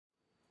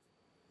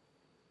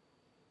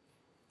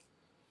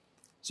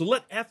So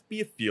let f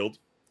be a field,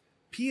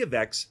 p of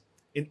x,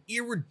 an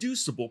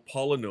irreducible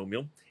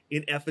polynomial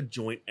in f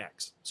adjoint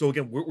x. So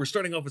again, we're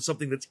starting off with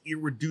something that's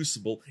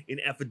irreducible in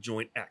f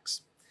adjoint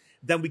x.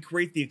 Then we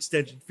create the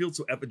extension field,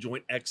 so f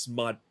adjoint x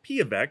mod p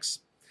of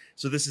x.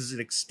 So this is an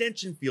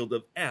extension field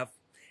of f,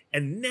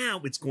 and now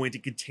it's going to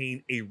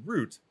contain a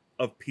root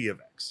of p of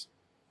x.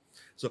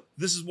 So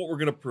this is what we're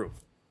going to prove.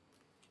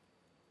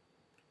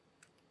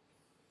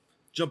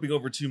 Jumping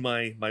over to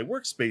my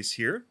workspace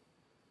here.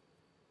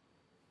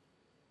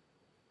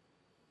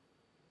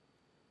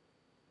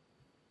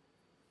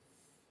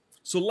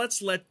 So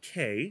let's let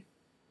k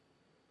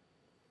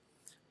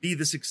be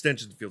this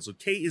extension field. So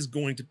k is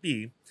going to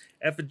be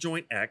f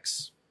adjoint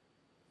x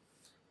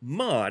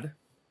mod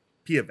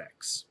p of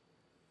x.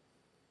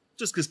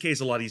 Just because k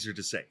is a lot easier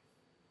to say.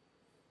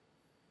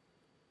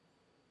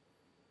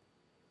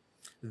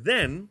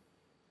 Then,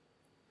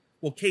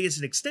 well, k is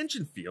an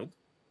extension field.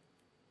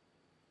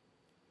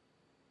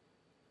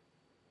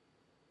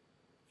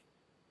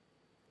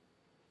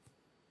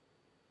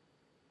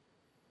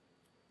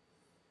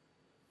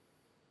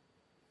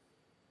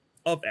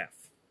 Of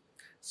f.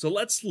 So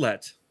let's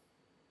let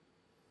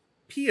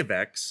p of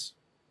x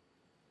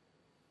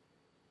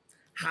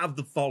have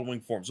the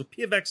following form. So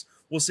p of x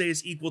we'll say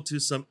is equal to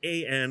some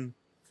an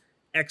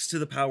x to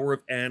the power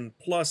of n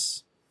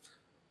plus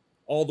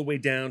all the way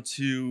down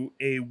to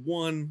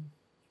a1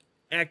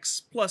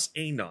 x plus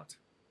a naught.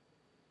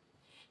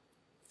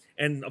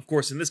 And of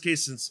course, in this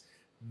case, since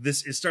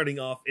this is starting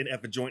off in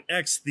f adjoint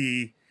x,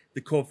 the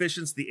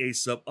coefficients, the a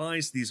sub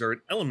i's, these are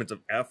an element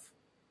of f.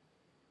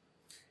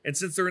 And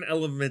since they're an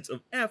element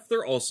of f,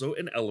 they're also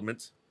an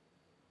element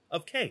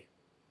of k.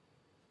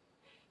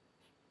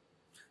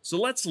 So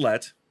let's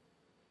let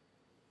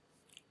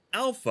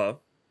alpha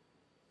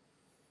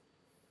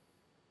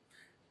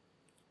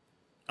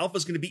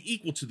is going to be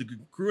equal to the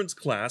congruence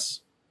class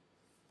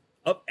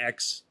of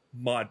x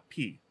mod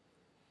p.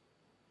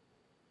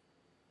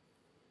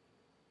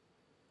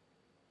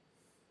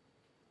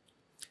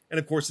 And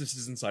of course, this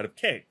is inside of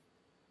k.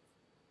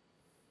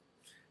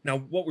 Now,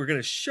 what we're going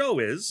to show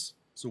is,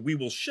 so we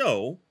will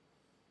show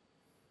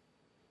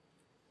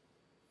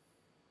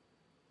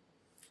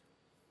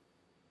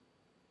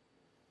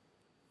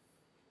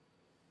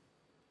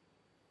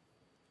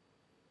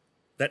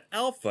that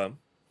alpha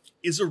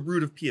is a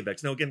root of p of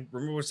x. Now again,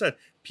 remember what I said,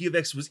 p of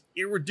x was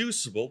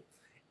irreducible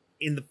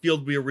in the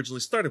field we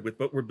originally started with,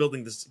 but we're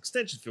building this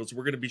extension field, so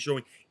we're going to be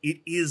showing it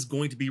is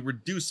going to be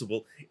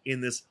reducible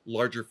in this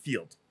larger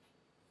field.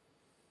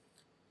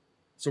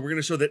 So we're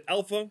going to show that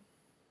alpha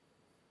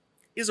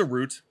is a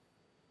root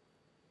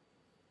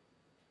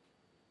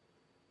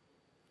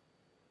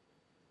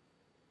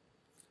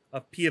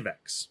of p of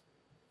x.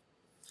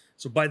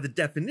 So by the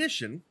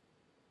definition,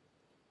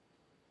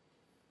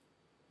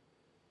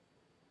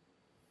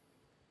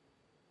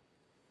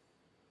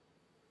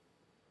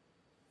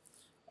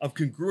 of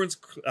congruence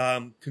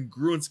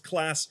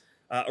class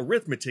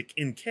arithmetic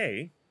in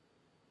K,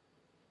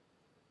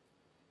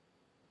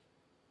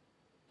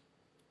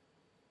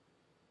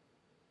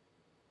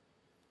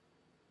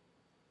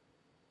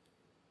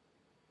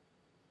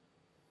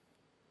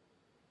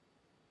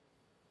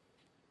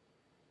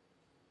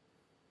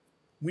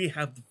 we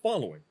have the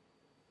following.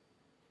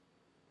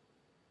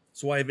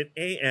 So I have an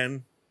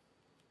an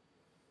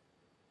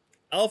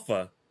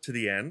alpha to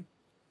the n.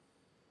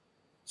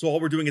 So all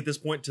we're doing at this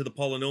point to the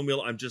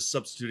polynomial, I'm just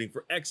substituting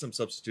for x, I'm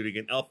substituting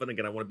in alpha, and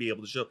again, I want to be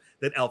able to show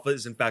that alpha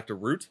is in fact a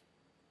root.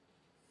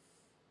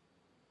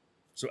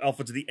 So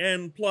alpha to the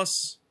n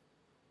plus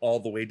all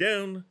the way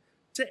down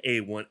to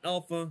a1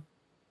 alpha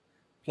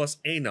plus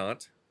a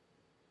naught.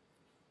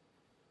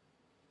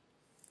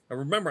 Now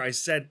remember, I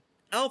said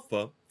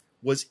alpha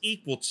was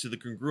equal to the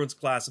congruence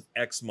class of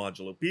x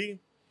modulo p.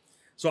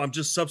 So I'm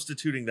just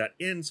substituting that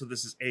in, so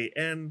this is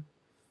an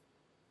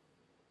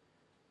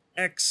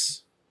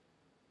x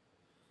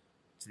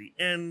to the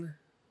n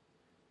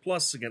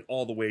plus, again,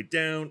 all the way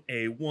down,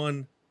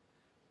 a1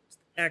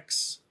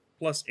 x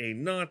plus a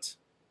naught.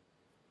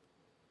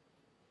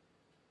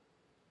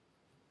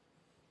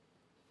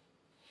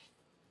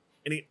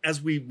 And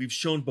as we've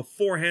shown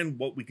beforehand,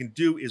 what we can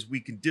do is we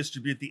can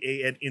distribute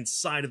the an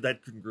inside of that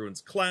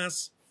congruence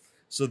class.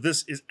 So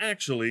this is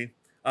actually,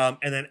 and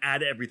then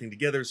add everything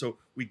together. So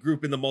we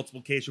group in the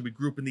multiplication, we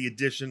group in the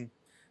addition.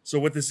 So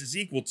what this is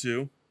equal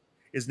to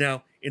is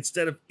now,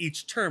 instead of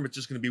each term, it's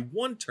just going to be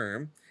one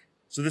term.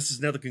 So this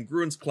is now the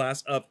congruence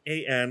class of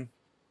an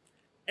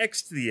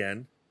x to the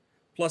n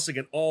plus,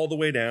 again, all the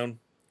way down,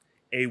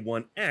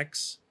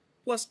 a1x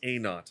plus a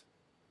naught.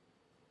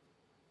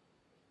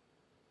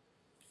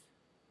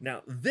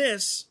 Now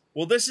this,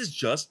 well, this is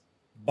just,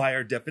 by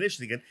our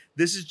definition again,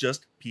 this is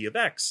just p of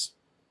x.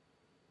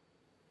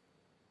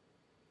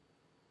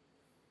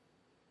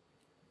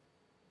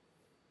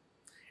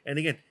 And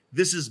again,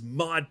 this is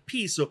mod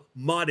p, so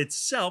mod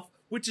itself,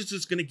 which is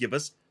just going to give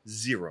us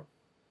 0.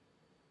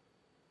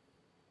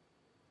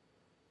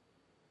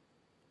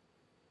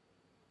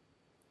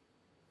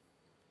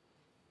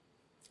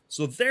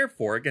 So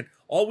therefore, again,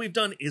 all we've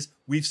done is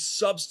we've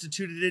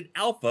substituted in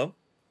alpha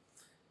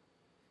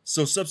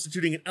So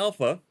substituting an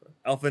alpha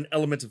an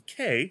element of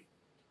K,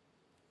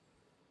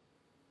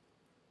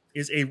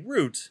 is a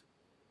root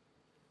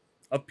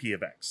of P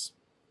of X.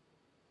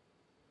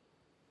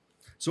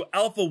 So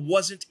alpha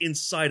wasn't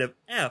inside of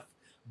F,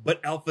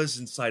 but alpha is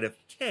inside of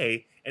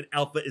K, and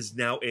alpha is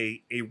now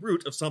a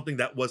root of something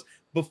that was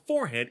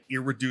beforehand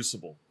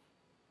irreducible.